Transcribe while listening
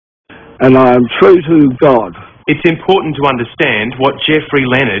and I am true to God. It's important to understand what Jeffrey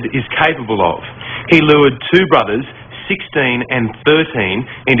Leonard is capable of. He lured two brothers, 16 and 13,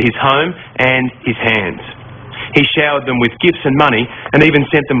 into his home and his hands. He showered them with gifts and money and even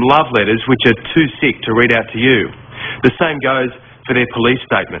sent them love letters which are too sick to read out to you. The same goes for their police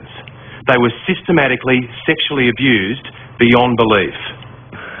statements. They were systematically sexually abused beyond belief.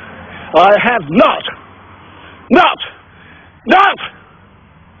 I have not.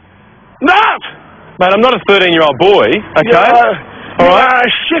 Mate, I'm not a 13-year-old boy, okay? All right. You're a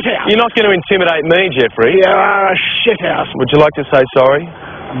shithouse. You're not going to intimidate me, Jeffrey. You're a shithouse. Would you like to say sorry?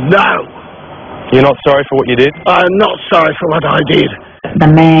 No. You're not sorry for what you did? I'm not sorry for what I did. The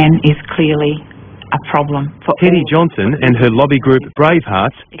man is clearly a problem for Teddy Johnson and her lobby group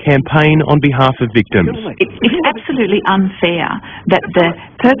Bravehearts campaign on behalf of victims. It's absolutely unfair that the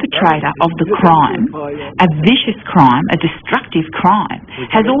perpetrator of the crime, a vicious crime, a destructive crime,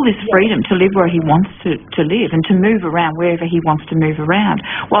 has all this freedom to live where he wants to live and to move around wherever he wants to move around,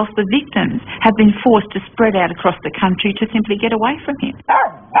 whilst the victims have been forced to spread out across the country to simply get away from him.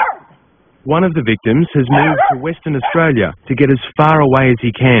 One of the victims has moved to Western Australia to get as far away as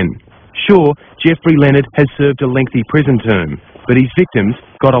he can. Sure, Jeffrey Leonard has served a lengthy prison term, but his victims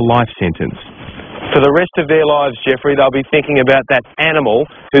got a life sentence. For the rest of their lives, Jeffrey, they'll be thinking about that animal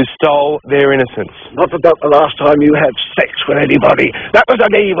who stole their innocence. Not about the last time you had sex with anybody. That was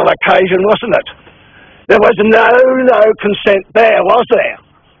an evil occasion, wasn't it? There was no consent there, was there?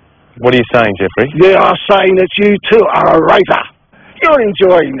 What are you saying, Jeffrey? You are saying that you too are a raper. You're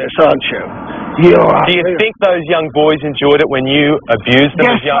enjoying this, aren't you? Do you think those young boys enjoyed it when you abused them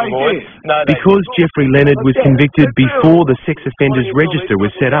as young boys? No, because Jeffrey Leonard was convicted before the sex offenders register was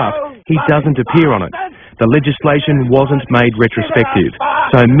set up, he doesn't appear on it. The legislation wasn't made retrospective,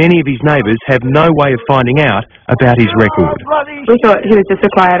 so many of his neighbours have no way of finding out about his record. We thought he was just a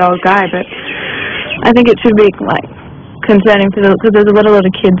quiet old guy, but I think it should be concerning because there's a lot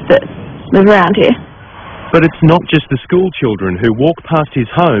of kids that live around here. But it's not just the school children who walk past his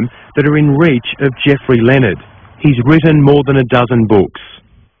home that are in reach of Jeffrey Leonard. He's written more than a dozen books.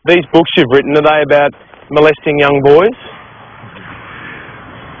 These books you've written, are they about molesting young boys?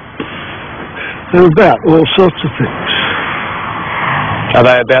 They're about all sorts of things. Are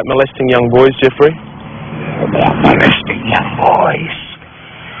they about molesting young boys, Jeffrey? About molesting young boys.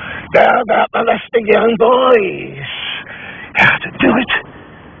 They're about molesting young boys. How to do it.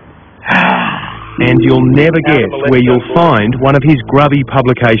 And you'll never guess where you'll find one of his grubby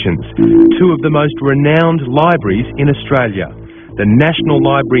publications. Two of the most renowned libraries in Australia, the National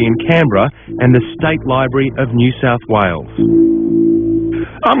Library in Canberra and the State Library of New South Wales.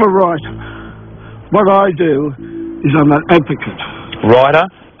 I'm a writer. What I do is I'm an advocate. Writer,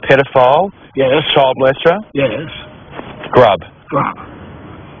 pedophile, yes, child molester, yes, grub. Grub.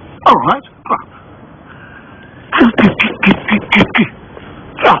 All right, grub.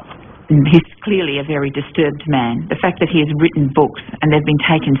 Grub. He's clearly a very disturbed man. The fact that he has written books and they've been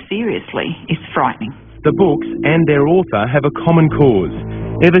taken seriously is frightening. The books and their author have a common cause.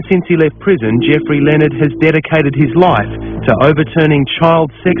 Ever since he left prison, Jeffrey Leonard has dedicated his life to overturning child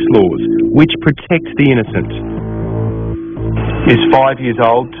sex laws, which protect the innocent. Is 5 years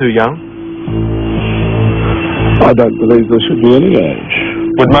old too young? I don't believe there should be any age.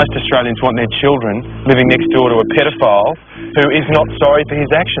 Would most Australians want their children living next door to a pedophile who is not sorry for his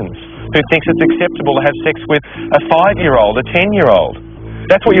actions, who thinks it's acceptable to have sex with a 5-year-old, a 10-year-old?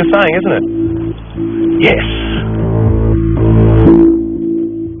 That's what you're saying, isn't it? Yes.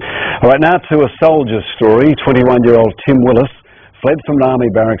 All right, now to a soldier's story. 21-year-old Tim Willis fled from an army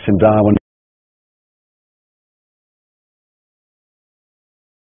barracks in Darwin